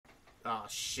Oh,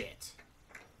 shit.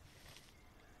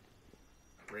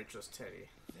 Rachel's teddy.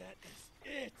 That is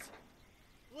it!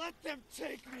 Let them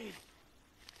take me!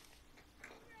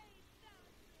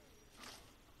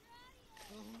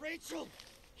 Oh, Rachel!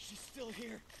 She's still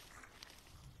here.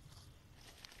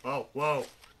 Oh, whoa.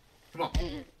 Come on.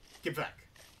 Get back,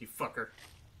 you fucker.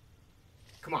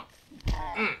 Come on.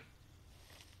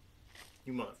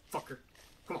 You motherfucker.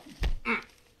 Come on.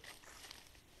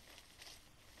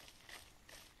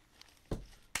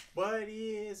 What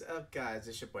is up, guys?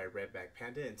 It's your boy Redback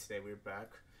Panda, and today we're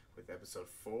back with episode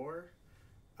 4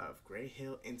 of Grey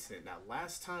Hill Incident. Now,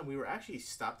 last time we were actually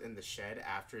stopped in the shed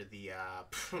after the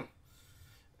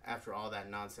after all that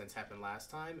nonsense happened last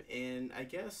time, and I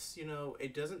guess, you know,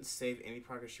 it doesn't save any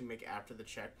progress you make after the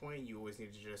checkpoint. You always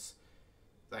need to just,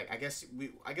 like, I guess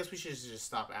we should just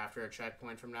stop after a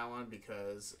checkpoint from now on,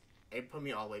 because it put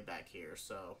me all the way back here.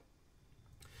 So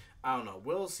I don't know,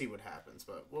 we'll see what happens,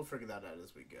 but we'll figure that out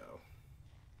as we go.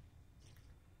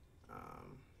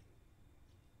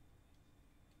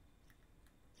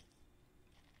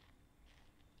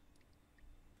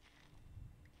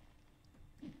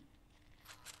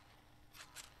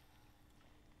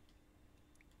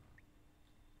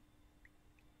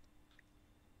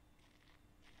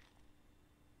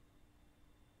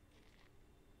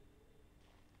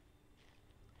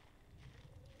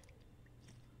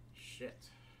 Shit.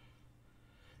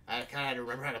 I kind of had to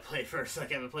remember how to play first. Like,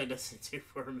 I haven't played Destiny 2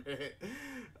 for a minute.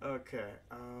 Okay,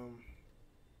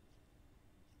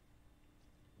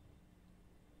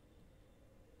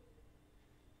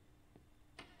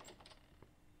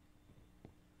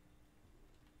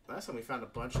 last time we found a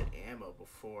bunch of ammo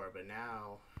before, but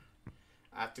now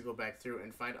I have to go back through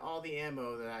and find all the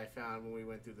ammo that I found when we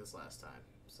went through this last time.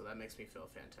 So that makes me feel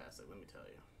fantastic, let me tell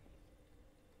you.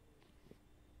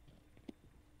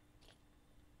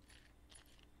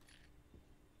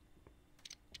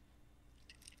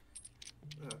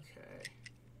 Okay.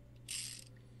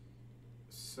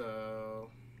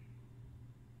 So,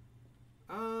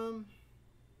 I don't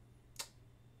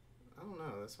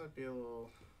know. This might be a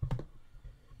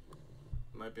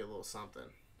little something.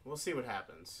 We'll see what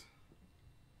happens.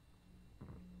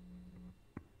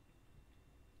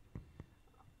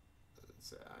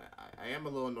 I am a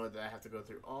little annoyed that I have to go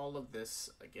through all of this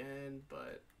again,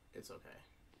 but it's okay.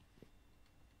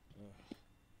 Ugh.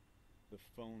 The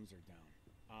phones are down,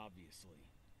 obviously.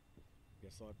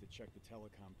 Guess I'll have to check the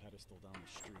telecom pedestal down the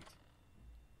street.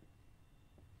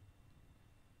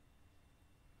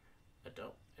 I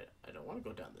don't want to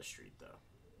go down this street, though.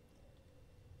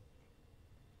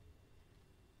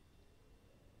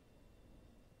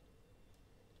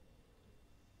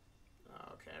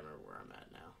 Okay, I remember where I'm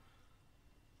at now.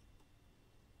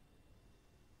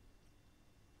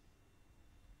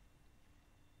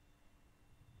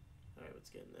 Alright, let's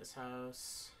get in this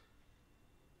house.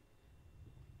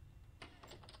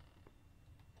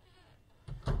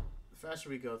 The faster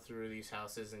we go through these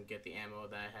houses and get the ammo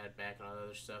that I had back and all the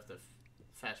other stuff, the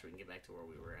faster we can get back to where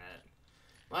we were at.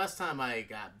 Last time I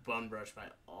got bum rushed by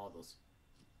all those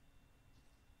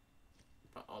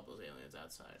aliens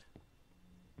outside.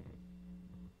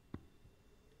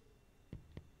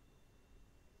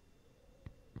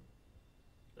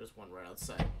 There's one right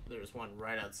outside. There's one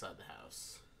right outside the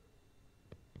house.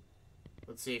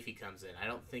 Let's see if he comes in. I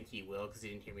don't think he will, because he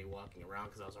didn't hear me walking around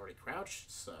because I was already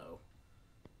crouched, so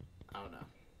I don't know.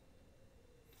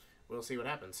 We'll see what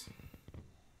happens.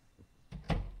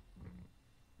 I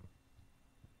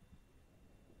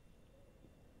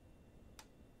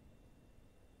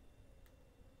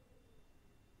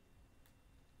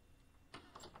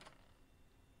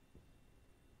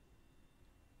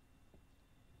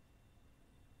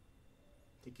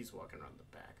think he's walking around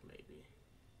the back, maybe.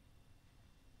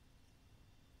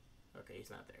 Okay, he's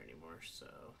not there anymore, so...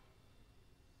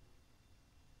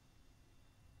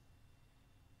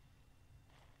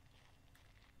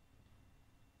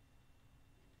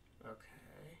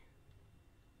 Okay.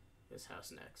 This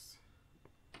house next.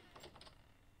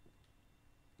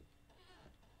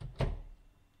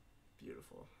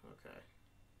 Beautiful. Okay.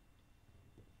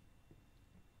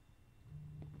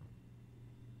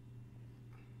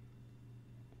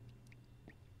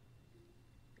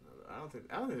 I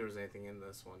don't think there was anything in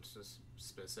this one, just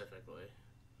specifically.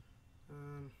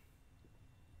 And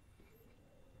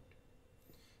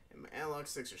my analog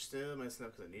sticks are still messing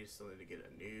up because I still need to get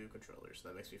a new controller, so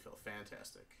that makes me feel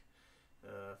fantastic.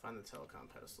 Find the telecom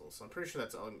pedestal. So I'm pretty sure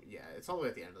that's all. Yeah, it's all the way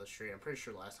at the end of the street. I'm pretty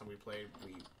sure last time we played,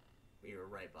 we were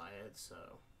right by it. So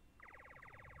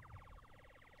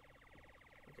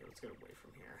okay, let's get away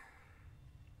from here.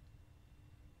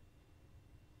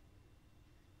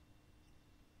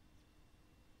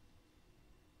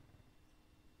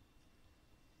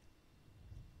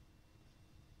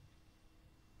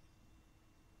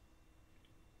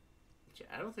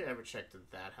 I don't think I ever checked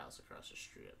that house across the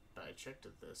street, but I checked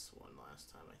this one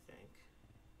last time, I think.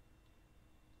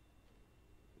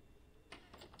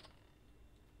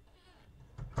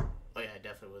 Oh yeah, I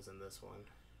definitely was in this one.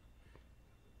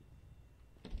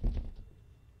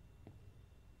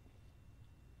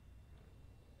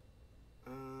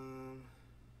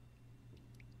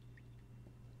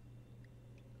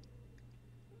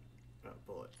 Oh,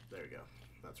 bullet. There we go.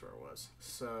 That's where it was.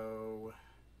 So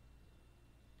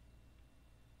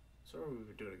we've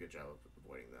been doing a good job of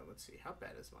avoiding them. Let's see. How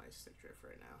bad is my stick drift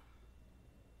right now?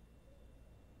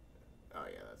 Oh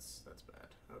yeah, that's bad.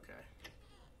 Okay.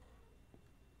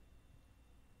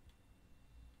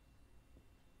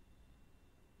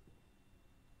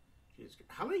 Jeez,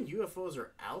 how many UFOs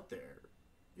are out there?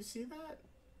 You see that?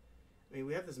 I mean,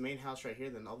 we have this main house right here,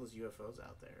 then all those UFOs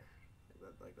out there.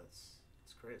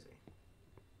 That's crazy.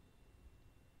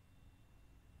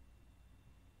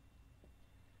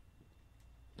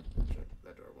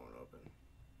 That door won't open.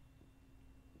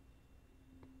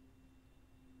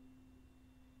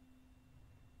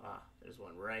 Ah, there's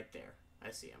one right there.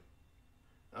 I see him.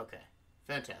 Okay,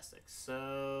 fantastic.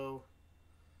 So,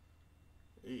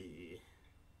 look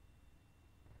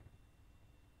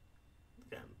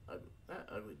at him, that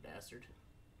ugly bastard.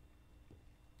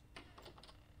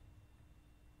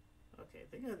 Okay, I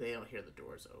think they don't hear the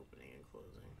doors opening and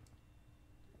closing.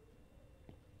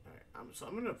 Alright, so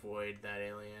I'm gonna avoid that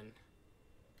alien.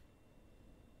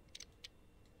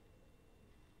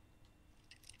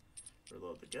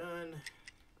 Reload the gun.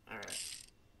 Alright.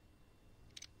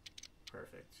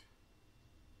 Perfect.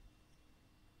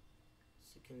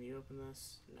 So can you open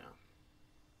this? No.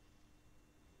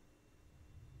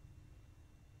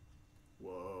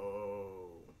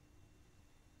 Whoa.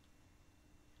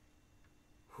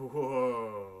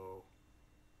 Whoa.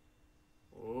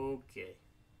 Okay.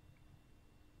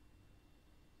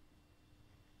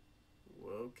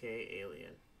 Okay,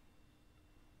 alien.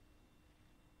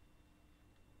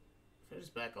 If I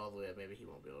just back all the way up, maybe he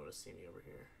won't be able to see me over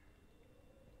here.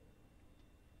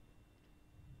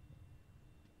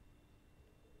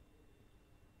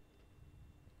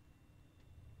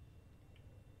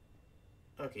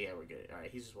 Okay, yeah, we're good.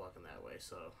 Alright, he's just walking that way,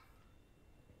 so...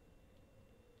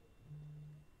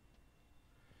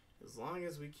 as long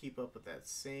as we keep up with that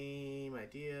same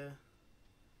idea,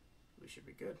 we should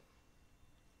be good.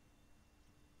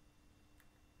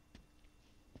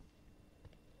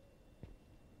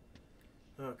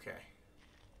 Okay.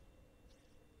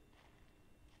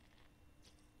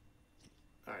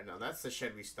 Alright, now that's the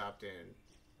shed we stopped in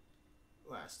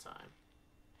last time.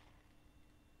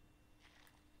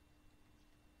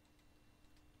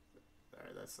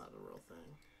 Alright, that's not a real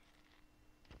thing.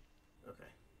 Okay.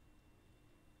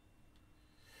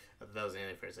 I thought that was the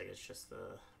only first, I guess just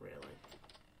the railing.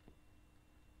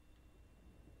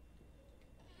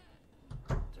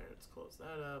 Alright, let's close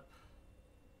that up.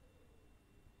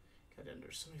 God damn,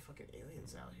 there's so many fucking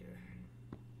aliens out here.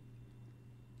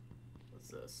 What's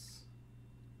this?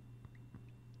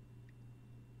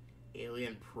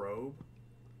 Alien probe?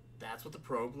 That's what the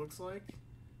probe looks like?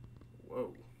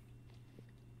 Whoa.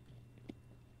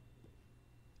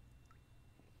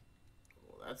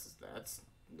 Well, that's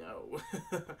no.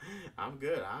 I'm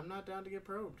good. I'm not down to get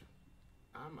probed.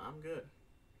 I'm good.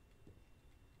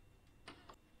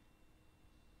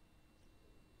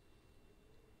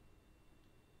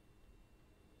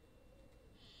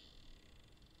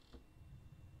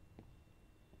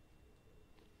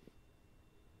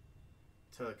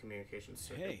 Telecommunications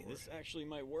circuit Hey, board. this actually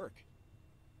might work.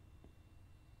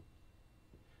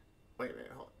 Wait a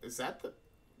minute. Is that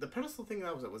the pedestal thing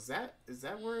that was that? Is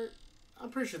that where? I'm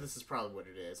pretty sure this is probably what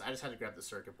it is. I just had to grab the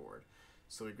circuit board.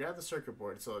 So we grabbed the circuit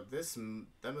board. So this,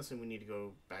 that must mean we need to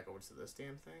go back over to this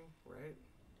damn thing, right?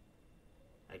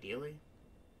 Ideally.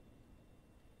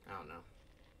 I don't know.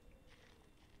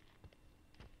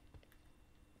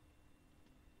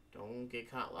 Don't get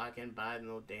caught locking by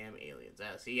no damn aliens.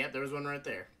 Ah, see, yeah, there was one right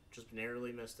there. Just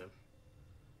narrowly missed him.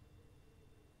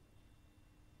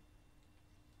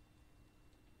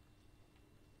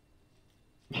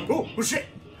 Oh shit!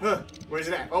 Where's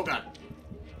it at? Oh god.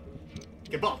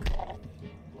 Get bunk.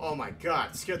 Oh my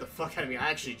god, scared the fuck out of me. I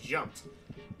actually jumped.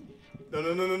 No.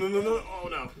 Oh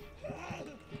no.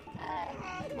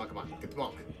 Come on. Get the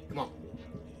bunk. Come on.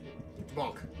 Get the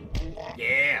bunk.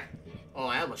 Yeah. Oh,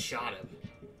 I almost shot him.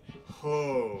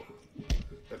 Oh.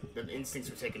 Them instincts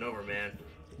were taking over, man.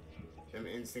 Them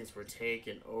instincts were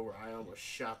taking over. I almost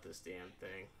shot this damn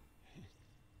thing.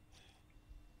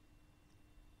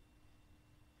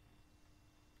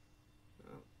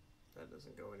 That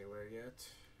doesn't go anywhere yet.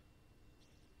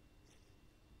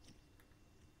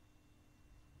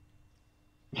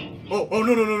 Oh, oh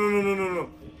no, no, no, no, no, no, no, no.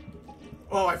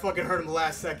 Oh, I fucking heard him the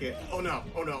last second. Oh no,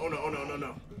 oh no, oh no, oh no, no,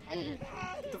 no.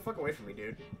 Get the fuck away from me,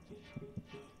 dude.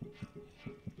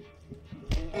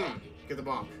 Get the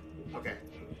bonk. Okay.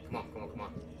 Come on, come on, come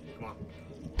on. Come on.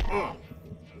 Oh.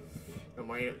 No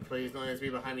more, please, no enemies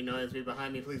behind me, no enemies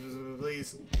behind me, please, please,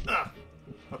 please. Ugh.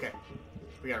 Okay.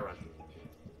 We gotta run.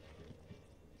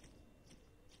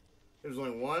 There's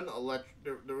only one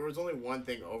there was only one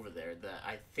thing over there that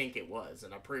I think it was,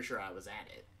 and I'm pretty sure I was at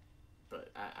it.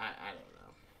 But I don't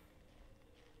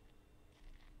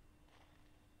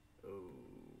know. Ooh.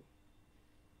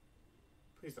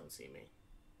 Please don't see me.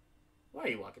 Why are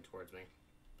you walking towards me?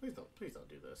 Please don't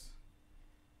do this.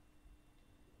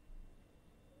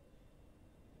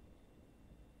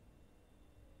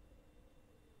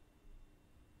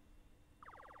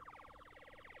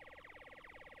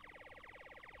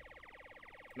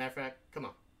 Matter of fact, come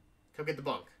on. Come get the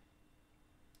bunk.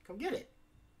 Come get it.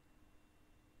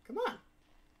 Come on.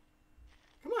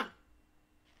 Come on.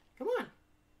 Come on.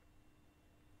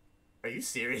 Are you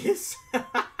serious?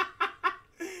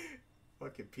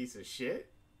 Fucking piece of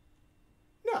shit.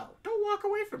 No, don't walk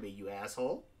away from me, you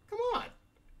asshole. Come on.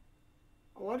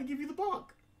 I want to give you the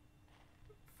bunk.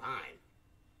 Fine.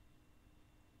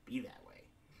 Be that way.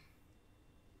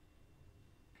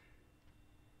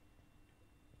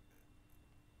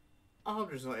 I hope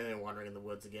there's no alien wandering in the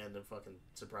woods again to fucking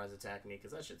surprise attack me,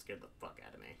 because that shit scared the fuck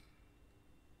out of me.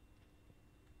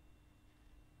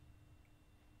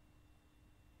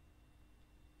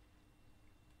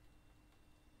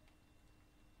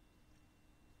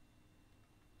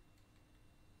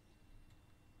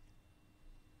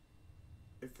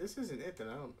 If this isn't it, then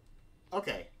I don't...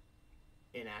 Okay.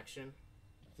 Inaction.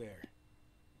 There.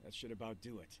 That should about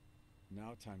do it.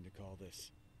 Now time to call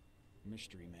this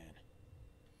Mystery Man.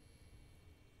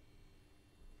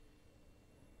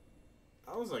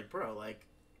 I was like, bro, like...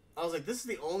 I was like, this is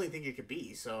the only thing it could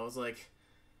be, so I was like...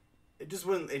 It just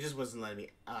wasn't letting me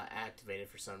activate it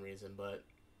for some reason, but...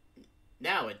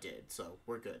 Now it did, so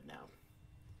we're good now.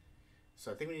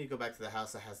 So I think we need to go back to the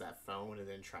house that has that phone and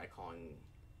then try calling...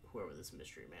 whoever this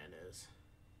mystery man is.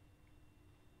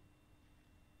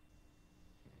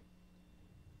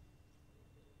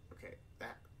 Okay,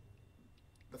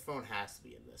 the phone has to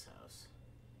be in this house.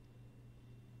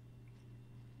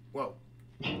 Whoa.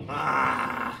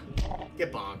 Ah!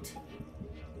 Get bonked.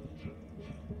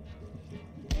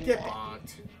 Get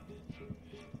bonked.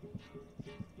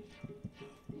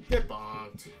 Get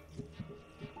bonked.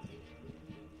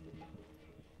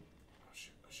 Oh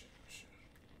shit, oh shit, oh shit.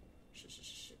 Shit, shit,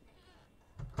 shit,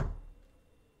 shit.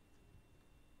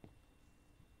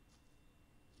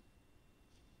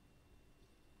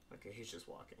 Okay, he's just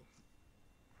walking.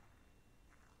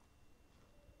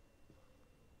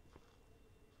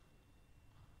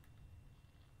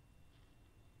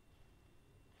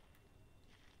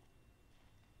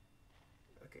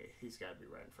 Okay, he's got to be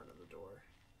right in front of the door.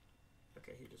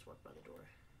 Okay, he just walked by the door.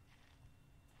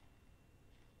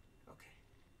 Okay.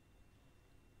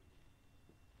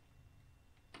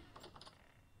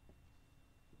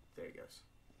 There he goes.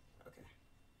 Okay.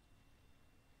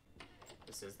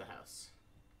 This is the house.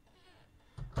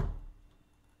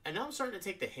 And now I'm starting to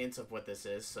take the hints of what this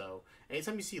is, so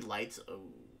anytime you see lights... Oh.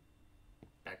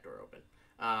 Back door open.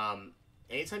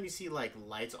 Anytime you see, like,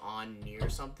 lights on near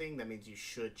something, that means you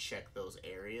should check those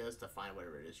areas to find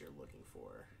whatever it is you're looking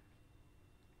for.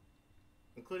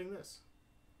 Including this.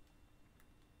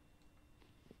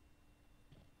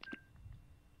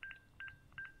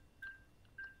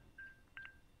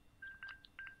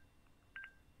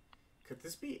 Could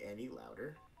this be any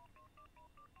louder?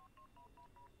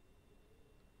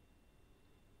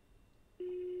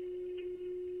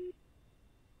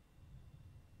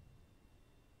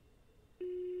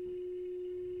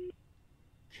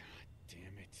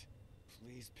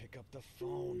 Please pick up the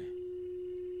phone.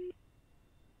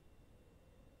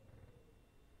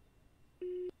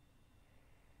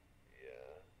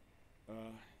 Yeah?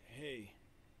 Hey.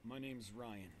 My name's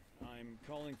Ryan. I'm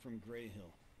calling from Gray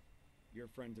Hill. Your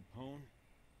friend Capone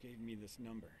gave me this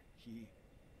number.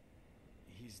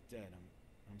 He's dead.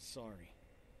 I'm sorry.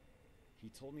 He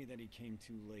told me that he came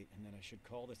too late and that I should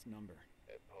call this number.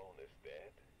 Capone is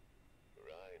dead?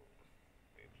 Ryan,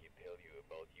 did he tell you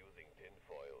about using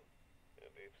tinfoil? And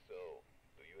if so,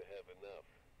 do you have enough?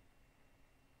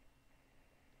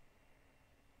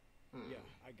 Yeah,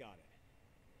 I got it.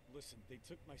 Listen, they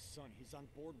took my son. He's on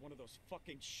board one of those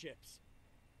fucking ships.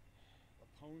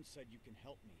 Capone said you can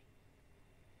help me.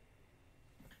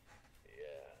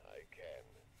 Yeah, I can.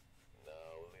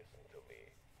 Now listen to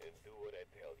me, and do what I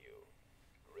tell you.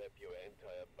 Wrap your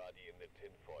entire body in the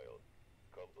tinfoil.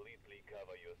 Completely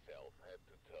cover yourself head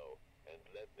to toe and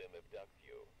let them abduct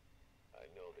you. I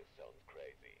know this sounds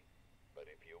crazy, but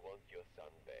if you want your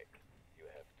son back, you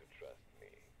have to trust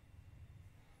me.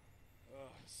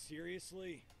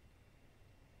 Seriously?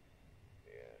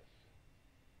 Yes.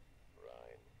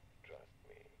 Ryan, trust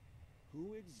me.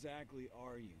 Who exactly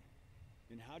are you?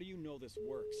 And how do you know this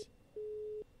works?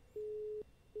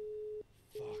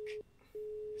 Fuck.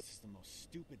 This is the most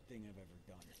stupid thing I've ever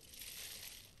done.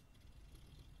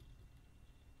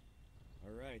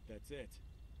 Alright, that's it.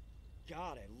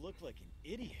 God, I look like an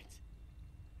idiot.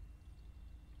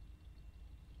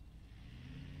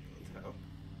 What the hell?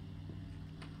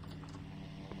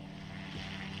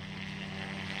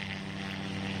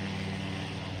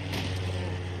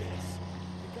 Yes,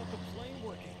 we got the plane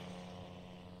working.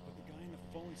 But the guy on the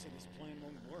phone said his plan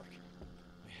won't work.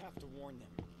 I have to warn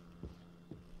them.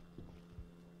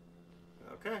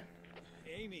 Okay.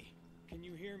 Amy, can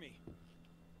you hear me?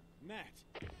 Matt!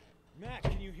 Matt,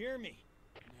 can you hear me?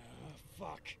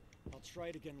 Fuck. I'll try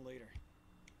it again later.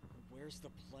 Where's the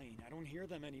plane? I don't hear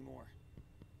them anymore.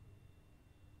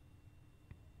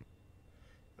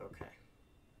 Okay.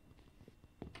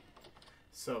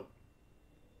 So,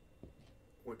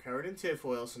 we're covered in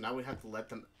tinfoil, so now we have to let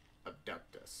them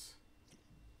abduct us.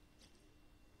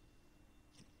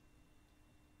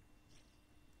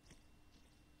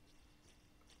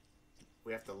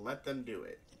 We have to let them do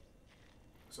it.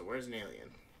 So where's an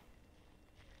alien?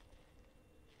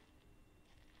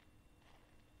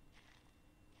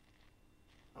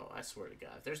 Oh, I swear to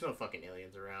God. There's no fucking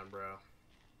aliens around, bro.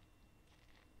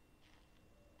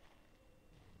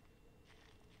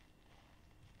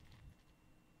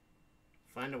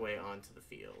 Find a way onto the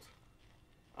field.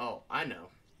 Oh, I know.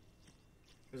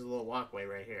 There's a little walkway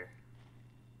right here.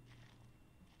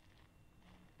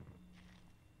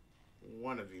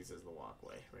 One of these is the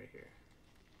walkway right here.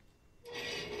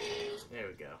 There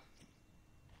we go.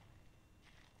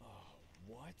 Oh,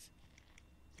 what?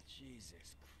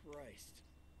 Jesus Christ.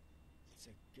 It's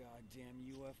a goddamn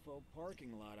UFO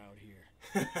parking lot out here.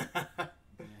 I'm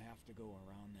gonna have to go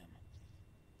around them.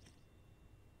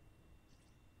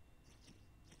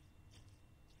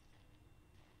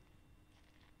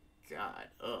 God,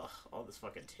 ugh, all this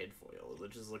fucking tinfoil.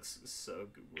 It just looks so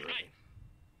good. Ryan!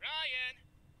 Ryan!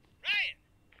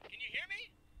 Can you hear me?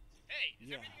 Hey,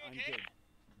 is everything okay? I'm good.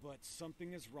 But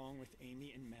something is wrong with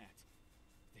Amy and Matt.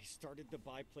 They started the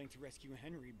biplane to rescue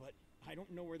Henry, but I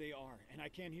don't know where they are, and I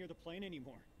can't hear the plane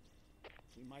anymore.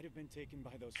 We might have been taken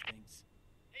by those things.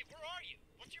 Hey, where are you?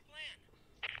 What's your plan?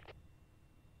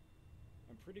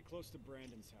 I'm pretty close to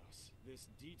Brandon's house. This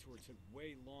detour took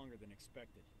way longer than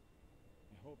expected.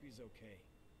 I hope he's okay.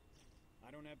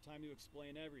 I don't have time to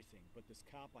explain everything, but this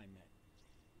cop I met,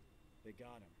 they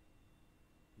got him.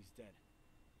 He's dead.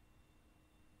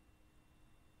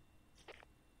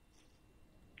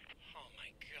 Oh my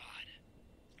God.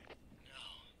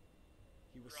 No.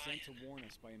 He was Ryan. sent to warn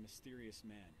us by a mysterious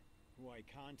man, who I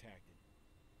contacted.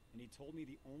 And he told me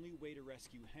the only way to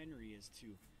rescue Henry is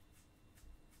to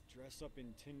dress up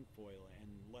in tinfoil and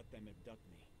let them abduct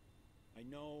me. I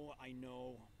know.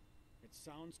 It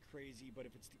sounds crazy, but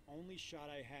if it's the only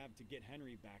shot I have to get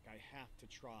Henry back, I have to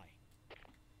try.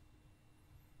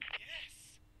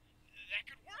 Yes. That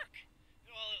could work.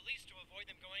 Well, at least to avoid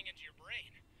them going into your brain.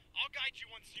 I'll guide you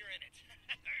once you're in it.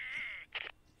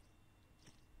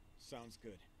 Sounds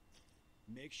good.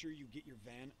 Make sure you get your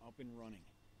van up and running.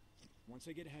 Once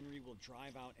I get Henry, we'll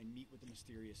drive out and meet with the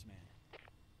mysterious man.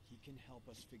 He can help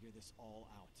us figure this all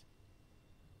out.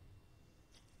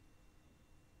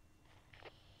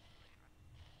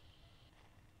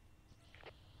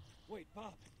 Wait,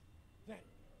 Bob.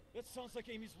 That sounds like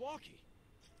Amy's walkie.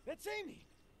 That's Amy!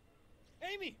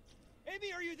 Amy!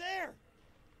 Amy, are you there?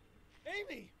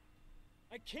 Amy!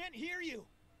 I can't hear you!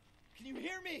 Can you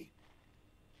hear me?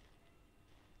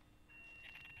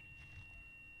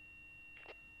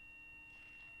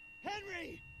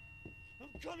 Henry!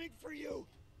 I'm coming for you!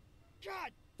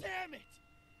 God damn it!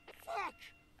 Fuck!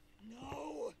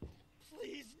 No!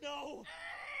 Please, no!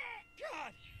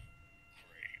 God!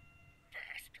 Great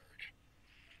bastard.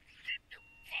 Get your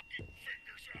fucking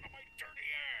fingers out of my dirty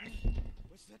ass!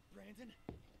 Was that Brandon?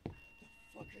 What the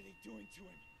fuck are they doing to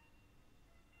him?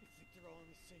 I think they're all on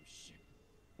the same ship.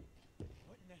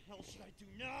 What in the hell should I do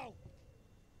now?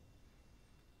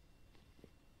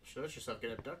 Should let yourself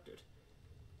get abducted.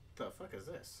 What the fuck is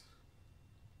this?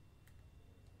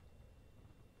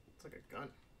 It's like a gun.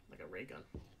 Like a ray gun.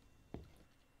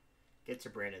 Get to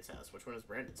Brandon's house. Which one is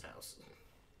Brandon's house?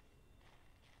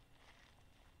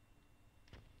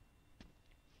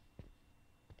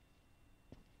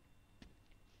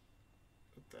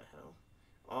 What the hell?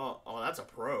 Oh, that's a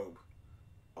probe.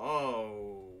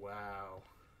 Oh, wow.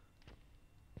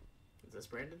 Is this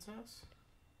Brandon's house?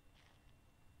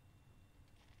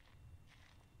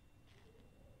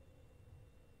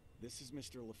 This is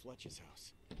Mr. LaFletch's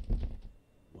house.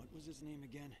 What was his name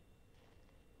again?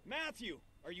 Matthew!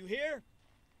 Are you here?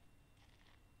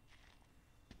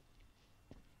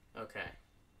 Okay.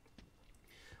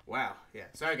 Wow, yeah.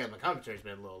 Sorry guys, my commentary's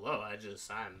been a little low. I'm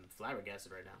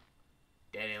flabbergasted right now.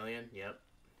 Dead alien, yep.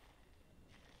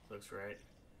 Looks right.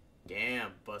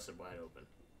 Damn, busted wide open.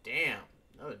 Damn,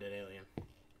 another dead alien.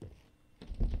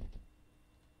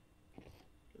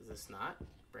 Is this not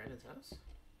Brandon's house?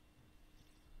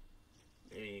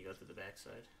 Maybe you go through the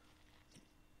backside.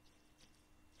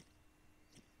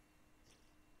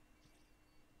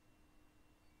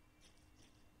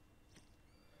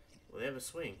 Well, they have a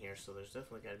swing here, so there's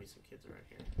definitely got to be some kids around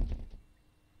here.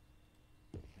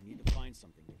 I need to find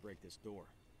something to break this door.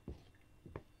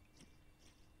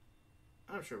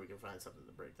 I'm sure we can find something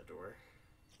to break the door.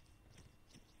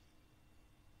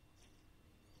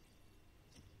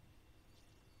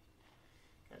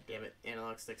 God damn it.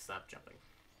 Analog stick, stop jumping.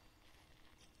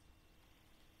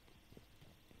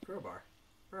 Crowbar.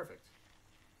 Perfect.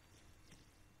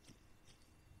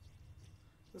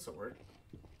 This'll work.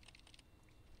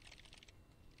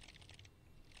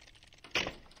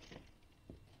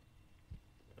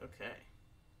 Okay.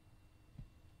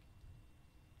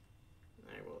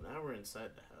 Alright, well now we're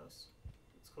inside the house.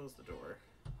 Let's close the door.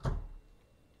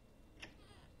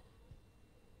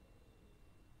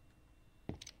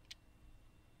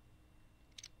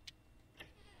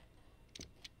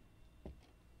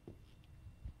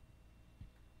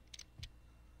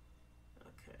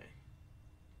 Okay.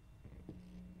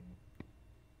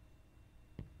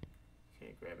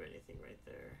 Can't grab anything right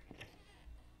there.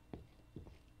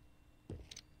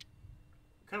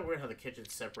 Kind of weird how the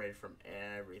kitchen's separated from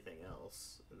everything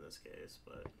else in this case,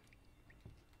 but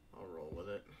I'll roll with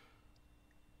it.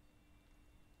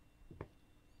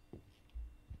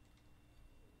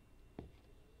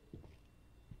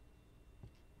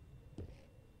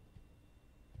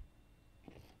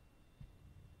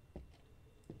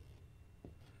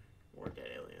 More dead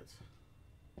aliens.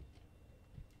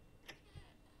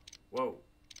 Whoa.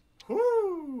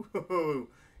 Whoo!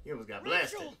 You almost got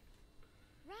blasted. Rachel!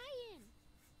 Ryan!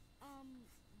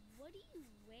 What are you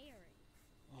wearing?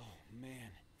 Oh,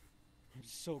 man. I'm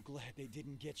so glad they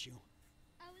didn't get you.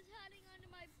 I was hiding under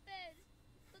my bed,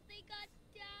 but they got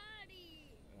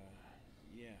Daddy!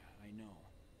 Yeah, I know.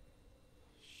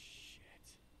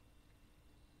 Shit.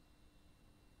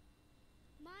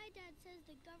 My dad says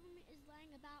the government is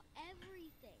lying about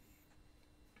everything.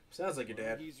 Sounds like your Well,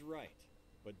 dad. he's right.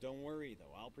 But don't worry,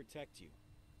 though. I'll protect you.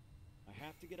 I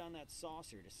have to get on that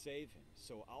saucer to save him,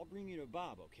 so I'll bring you to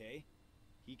Bob, okay?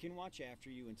 He can watch after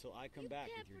you until I come back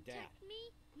with your You can't dad. protect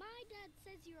me? My dad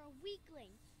says you're a weakling,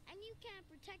 and you can't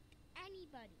protect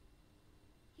anybody.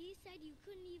 He said you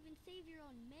couldn't even save your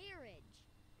own marriage.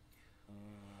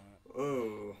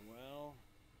 Oh. Well,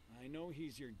 I know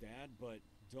he's your dad, but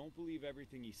don't believe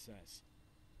everything he says.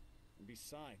 And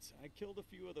besides, I killed a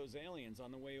few of those aliens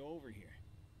on the way over here.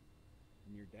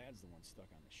 And your dad's the one stuck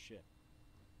on the ship.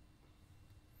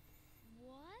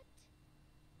 What?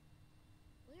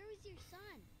 Where is your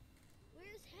son?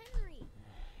 Where's Henry?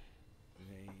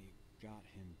 They got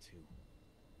him too.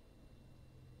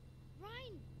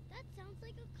 Ryan, that sounds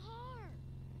like a car.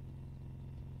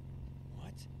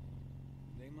 What?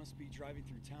 They must be driving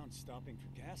through town stopping for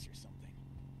gas or something.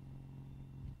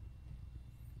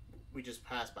 We just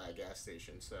passed by a gas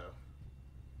station, so.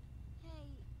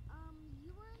 Hey,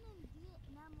 you weren't in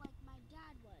Vietnam like my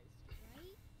dad was,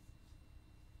 right?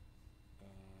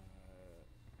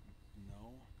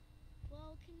 No.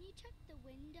 Well, can you check the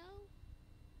window?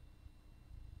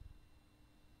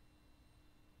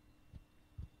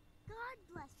 God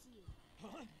bless you.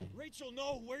 Huh? Rachel,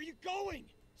 no! Where are you going?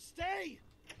 Stay!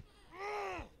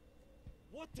 Ah!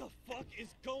 What the fuck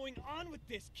is going on with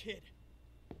this kid?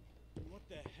 What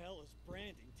the hell is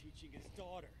Brandon teaching his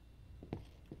daughter?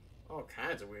 All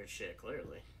kinds of weird shit,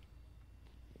 clearly.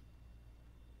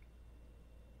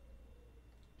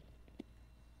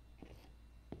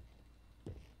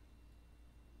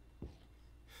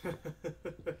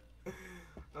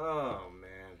 Oh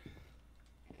man,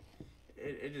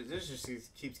 this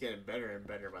just keeps getting better and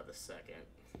better by the second.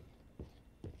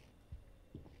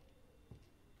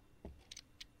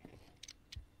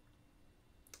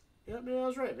 Yeah, maybe I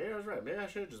was right. Maybe I was right. Maybe I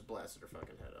should have just blasted her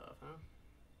fucking head off, huh?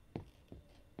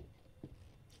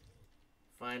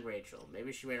 Find Rachel.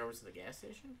 Maybe she ran over to the gas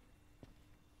station?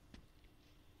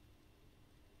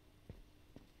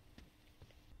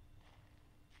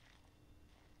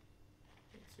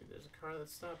 There's a car that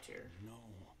stopped here. No.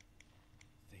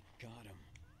 They got him.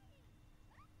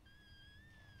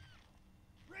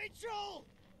 Rachel!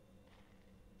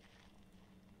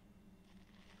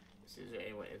 Is there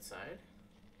anyone inside?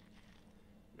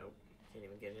 Nope. Can't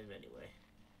even get in anyway.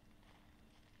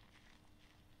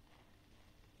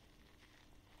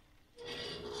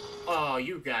 Oh,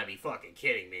 you gotta be fucking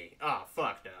kidding me. Oh,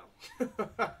 fuck no.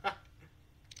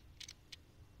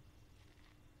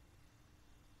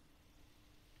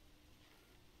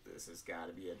 This has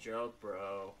gotta be a joke,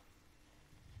 bro.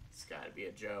 It's gotta be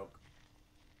a joke.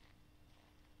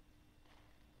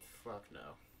 Fuck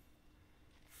no.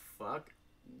 Fuck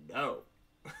no.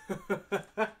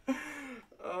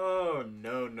 Oh,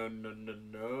 no, no, no, no,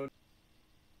 no.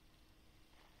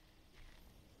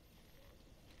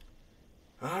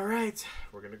 Alright,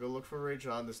 we're gonna go look for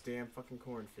Rachel on this damn fucking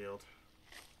cornfield.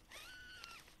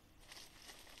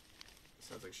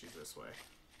 Sounds like she's this way.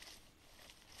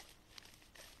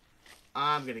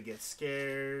 I'm gonna get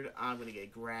scared. I'm gonna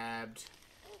get grabbed.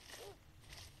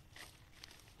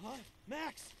 Huh?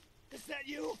 Max! Is that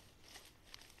you?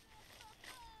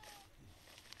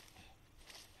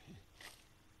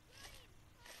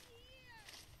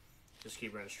 Just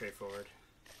keep running straight forward.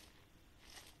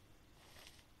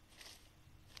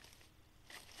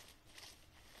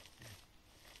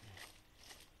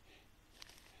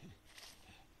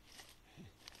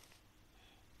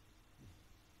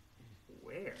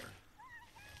 Where?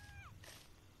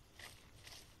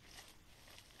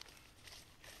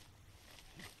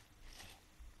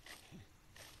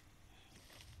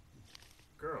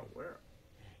 Girl, where?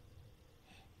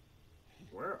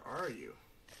 Where are you?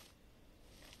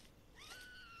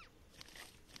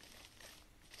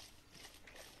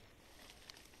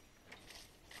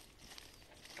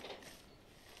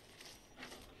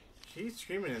 She's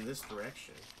screaming in this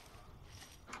direction.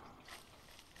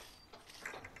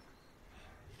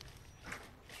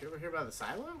 Did you ever hear about the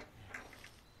silo?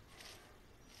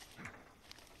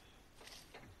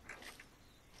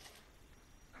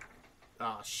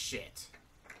 Oh shit.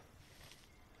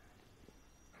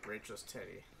 Rachel's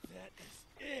teddy. That is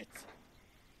it!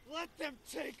 Let them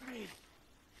take me!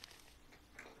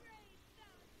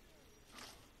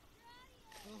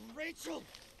 Oh, Rachel!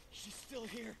 She's still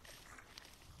here.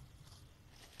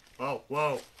 Oh,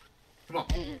 whoa. Come on.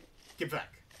 Get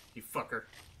back, you fucker.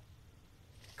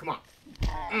 Come on.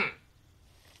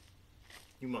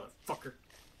 You motherfucker.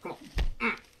 Come on.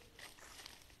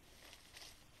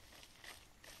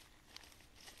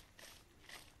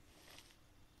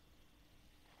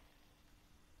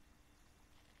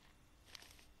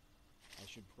 I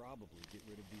should probably get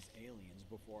rid of these aliens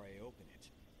before I open it.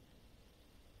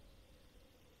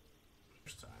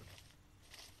 First time.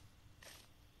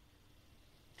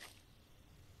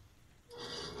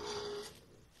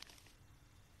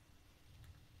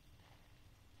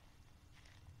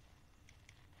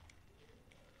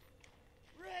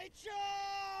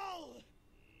 Rachel!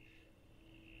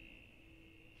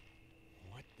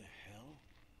 What the hell?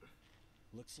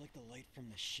 Looks like the light from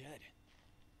the shed.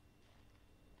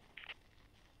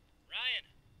 Ryan!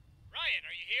 Ryan,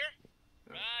 are you here?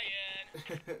 Ryan!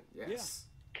 Yes.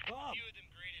 Yeah. Bob! A few of them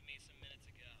greeted me some minutes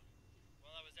ago,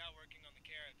 while I was out working on the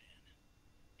caravan.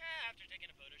 Yeah, after taking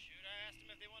a photo shoot, I asked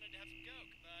them if they wanted to have some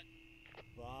coke, but...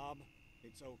 Bob,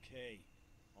 it's okay.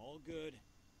 All good.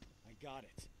 I got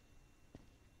it.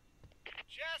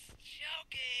 Just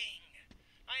joking!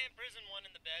 I imprisoned one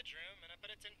in the bedroom, and I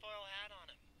put a tinfoil hat on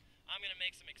him. I'm gonna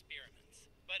make some experiments,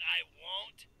 but I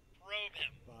won't probe him,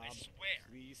 Bob, I swear.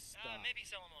 please stop. Maybe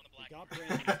sell him on the We black got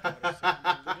market. Brandon's daughter, so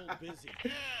I'm a little busy.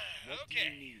 What do Okay.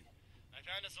 you need? I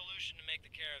found a solution to make the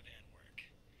caravan work.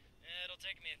 It'll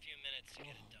take me a few minutes to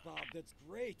get it done. Bob, that's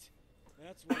great.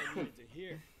 That's what I needed to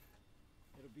hear.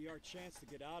 It'll be our chance to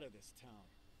get out of this town.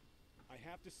 I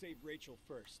have to save Rachel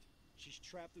first. She's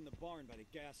trapped in the barn by the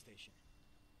gas station.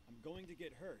 I'm going to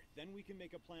get her, then we can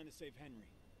make a plan to save Henry.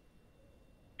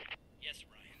 Yes,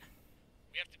 Ryan.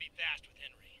 We have to be fast with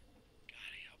Henry.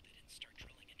 God, I hope they didn't start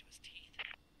drilling into his teeth.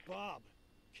 Bob,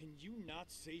 can you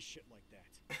not say shit like that?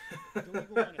 I don't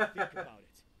even want to think about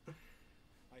it.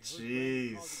 I heard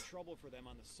Brandon causing trouble for them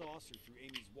on the saucer through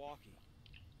Amy's walkie.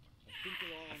 I think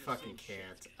they're all I on the fucking same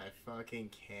can't. shift. I fucking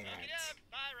can't. Look it up.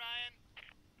 Bye, Ryan.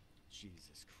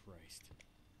 Jesus Christ.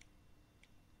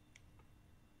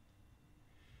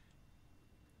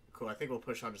 Cool, I think we'll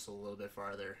push on just a little bit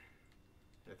farther.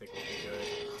 I think we'll be good.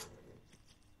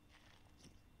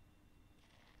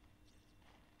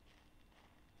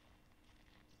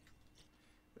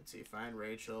 Let's see, find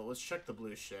Rachel. Let's check the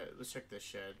blue shed. Let's check this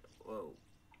shed. Whoa.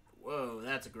 Whoa,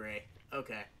 that's a gray.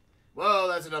 Okay. Whoa,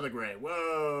 that's another gray. Whoa,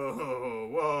 whoa,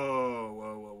 whoa,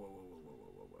 whoa, whoa, whoa, whoa,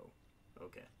 whoa, whoa.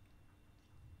 Okay.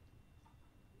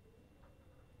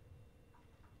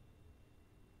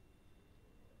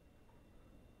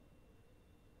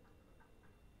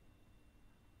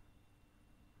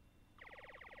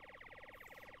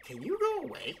 Can you go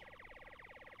away?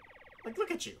 Like,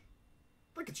 look at you.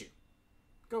 Look at you.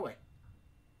 Go away.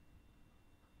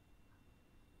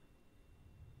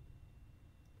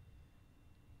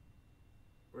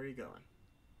 Where are you going?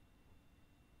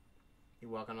 You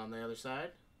walking on the other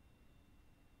side?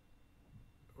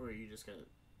 Or are you just gonna...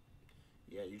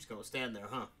 Yeah, you just gonna stand there,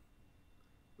 huh?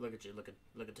 Look at you, looking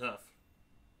tough.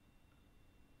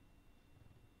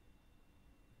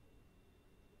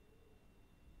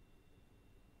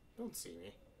 Don't see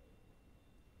me.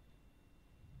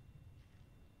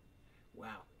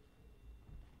 Wow.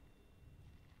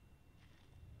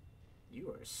 You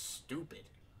are stupid.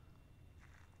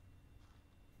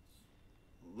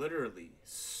 Literally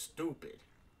stupid.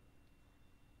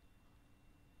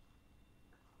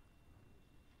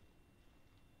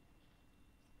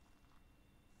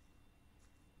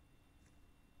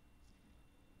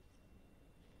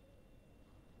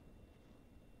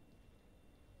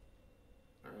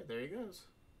 Alright, there he goes.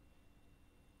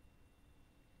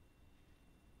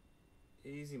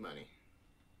 Easy money.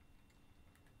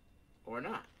 Or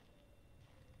not.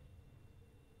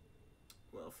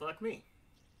 Well, fuck me.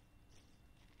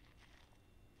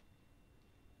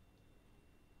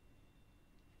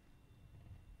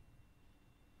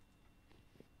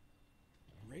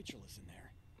 Rachel is in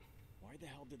there. Why the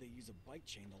hell did they use a bike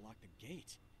chain to lock the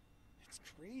gate? It's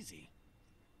crazy.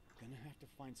 Gonna have to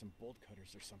find some bolt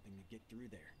cutters or something to get through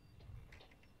there.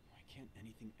 Why can't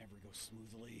anything ever go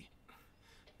smoothly?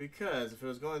 Because if it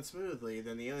was going smoothly,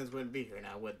 then the aliens wouldn't be here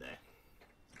now, would they?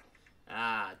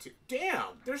 Ah,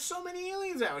 damn! There's so many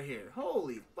aliens out here!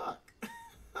 Holy fuck!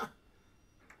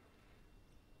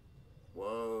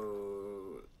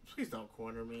 Whoa. Please don't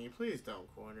corner me. Please don't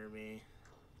corner me.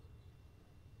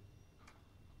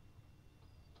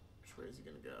 Which way is he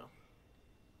gonna go?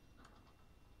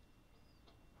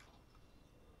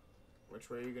 Which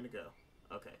way are you gonna go?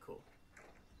 Okay, cool.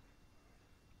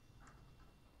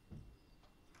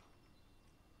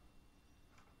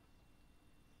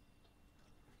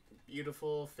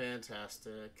 Beautiful,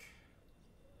 fantastic.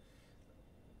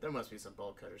 There must be some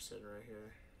bolt cutters sitting right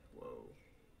here. Whoa.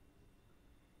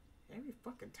 Every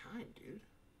fucking time, dude.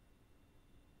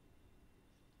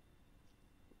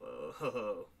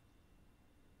 Whoa.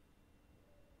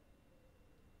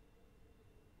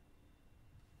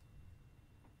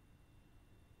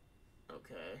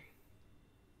 Okay.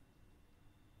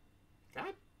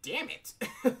 God damn it.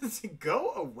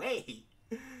 Go away.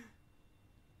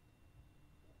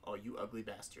 Oh, you ugly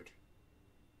bastard.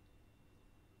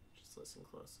 Just listen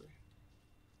closely.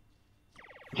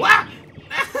 Wah!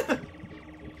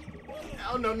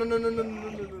 Oh, no, no, no, no, no, no, no,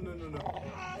 no, no, no, no.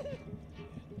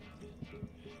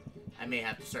 I may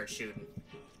have to start shooting.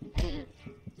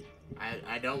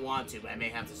 I don't want to, but I may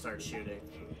have to start shooting.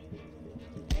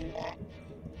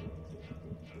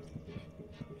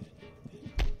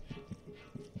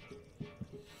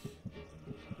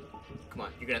 Come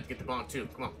on, you're gonna have to get the bonk too.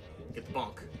 Come on, get the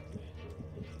bonk.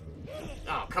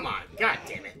 Oh, come on. God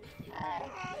damn it.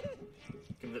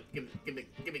 Give me.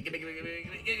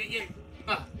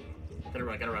 Ah.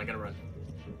 Gotta run.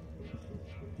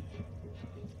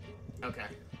 Okay.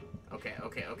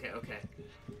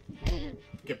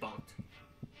 Get bonked.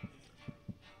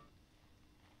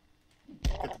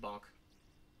 Get the bonk.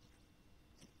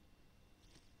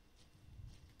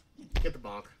 Get the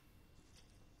bonk.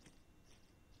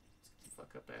 Let's get the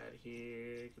fuck up out of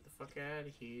here. Get the fuck out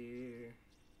of here.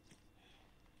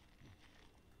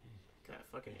 God,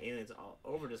 fucking aliens all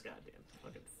over this goddamn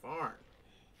fucking farm.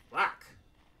 Fuck.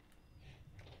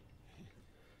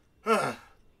 Is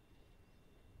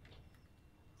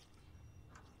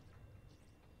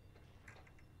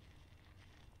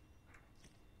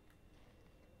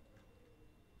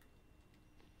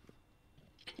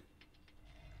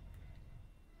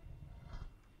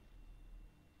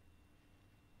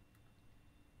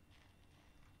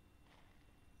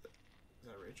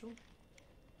that Rachel?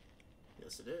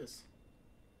 Yes, it is.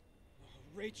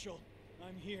 Rachel,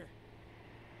 I'm here.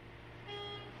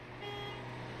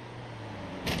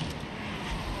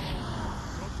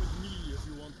 Come with me if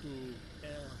you want to.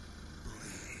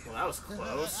 Well, that was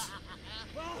close.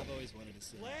 I've always wanted to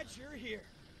see. Glad you're here.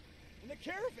 And the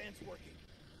caravan's working.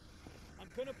 I'm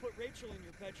gonna put Rachel in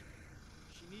your bedroom.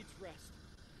 She needs rest.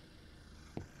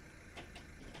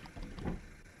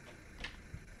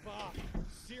 Bob,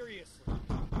 seriously.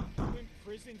 You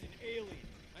imprisoned an alien.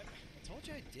 I told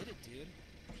you I did it, dude.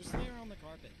 Just lay her on the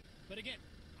carpet. But again,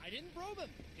 I didn't probe him.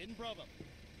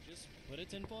 Just put a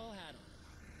tinfoil hat on.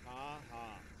 Ha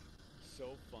ha.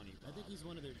 So funny, Bob. I think he's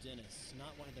one of their dentists,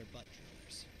 not one of their butt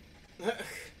drillers.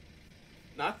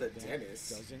 Not the That dentist.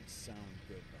 doesn't sound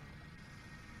good, Bob.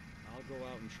 I'll go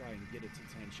out and try and get its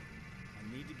attention. I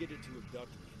need to get it to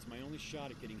abduct me. It's my only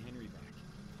shot at getting Henry back.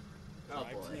 Oh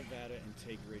Drive to boy. Nevada and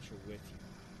take Rachel with you.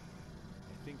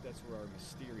 I think that's where our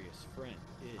mysterious friend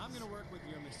is. I'm gonna work with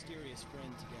your mysterious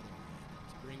friend together, man,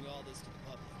 to bring all this to the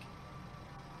public.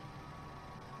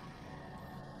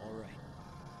 All right.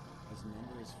 His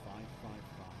number is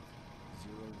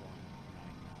 555-0199.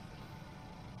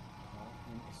 Call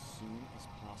him as soon as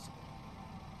possible.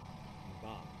 And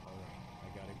Bob, all right, I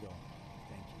gotta go.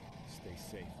 Thank you. Stay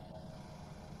safe.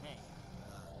 Hey,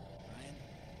 Ryan,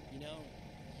 you know,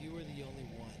 you were the only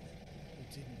one who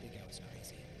didn't think I was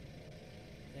crazy.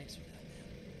 Thanks for that, man.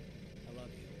 I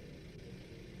love you.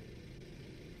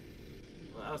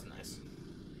 Well, that was nice.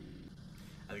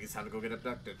 I think it's time to go get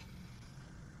abducted.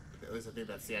 At least I think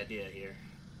that's the idea here.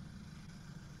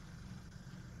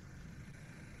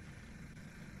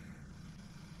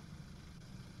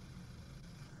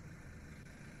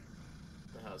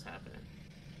 What the hell is happening?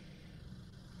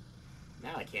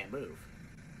 Now I can't move.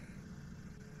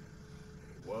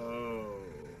 Whoa.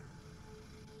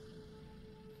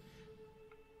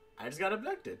 I just got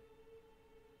abducted.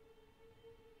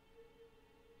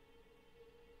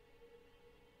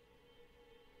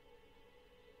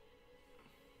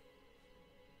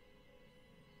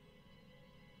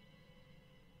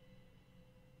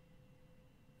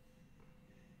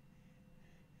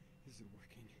 Is it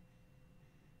working?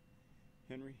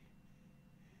 Henry?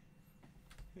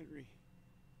 Henry?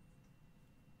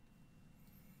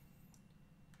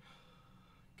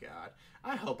 God.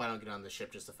 I hope I don't get on the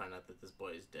ship just to find out that this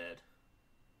boy is dead.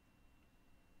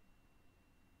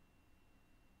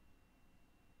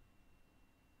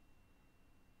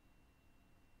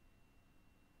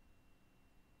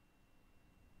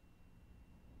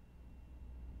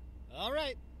 All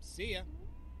right, see ya.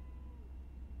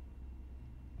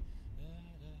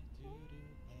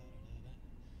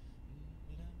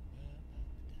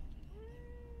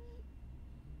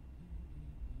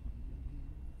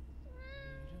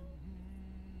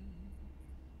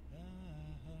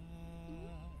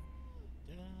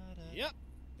 Yep,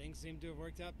 things seem to have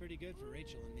worked out pretty good for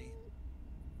Rachel and me.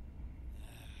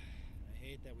 I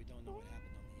hate that we don't know what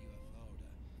happened on the UFO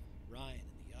to Ryan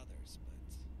and the others, but...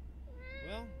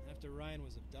 Well, after Ryan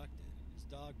was abducted, his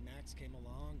dog Max came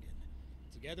along, and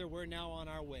together we're now on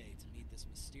our way to meet this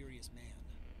mysterious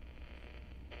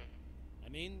man. I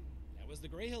mean, that was the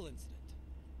Gray Hill incident.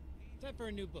 Time for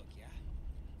a new book, yeah?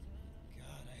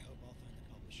 God, I hope I'll find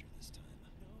a publisher this time.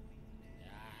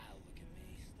 Ah, look at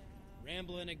me.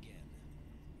 Rambling again.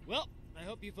 Well, I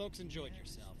hope you folks enjoyed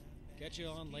yourself. Catch you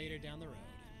on later down the road.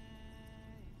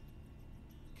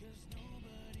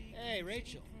 Hey,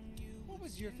 Rachel. What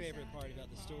was your favorite part about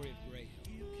the story of Gray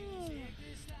Hill?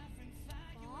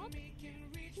 Bob?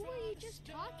 Who are you just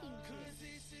talking to?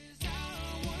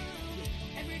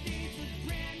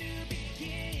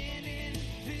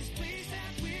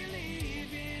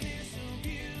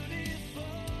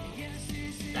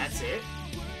 That's it?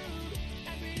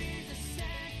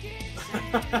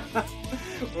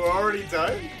 We're already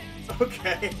done?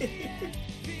 Okay.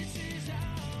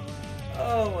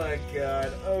 Oh my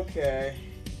god, okay.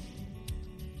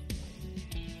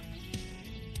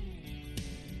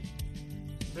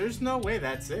 There's no way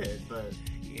that's it, but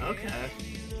okay.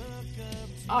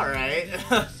 Alright.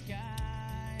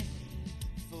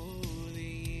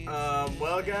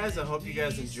 Well guys, I hope you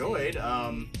guys enjoyed.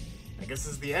 I guess this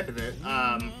is the end of it.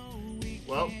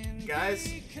 Well,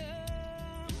 guys,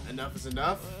 enough is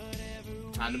enough.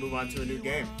 Time to move on to a new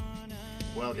game.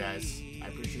 Well guys, I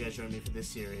appreciate you guys joining me for this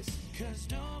series.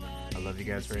 I love you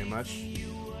guys very much.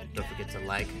 Don't forget to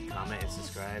like, comment, and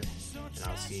subscribe. And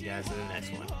I'll see you guys in the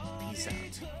next one. Peace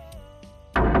out.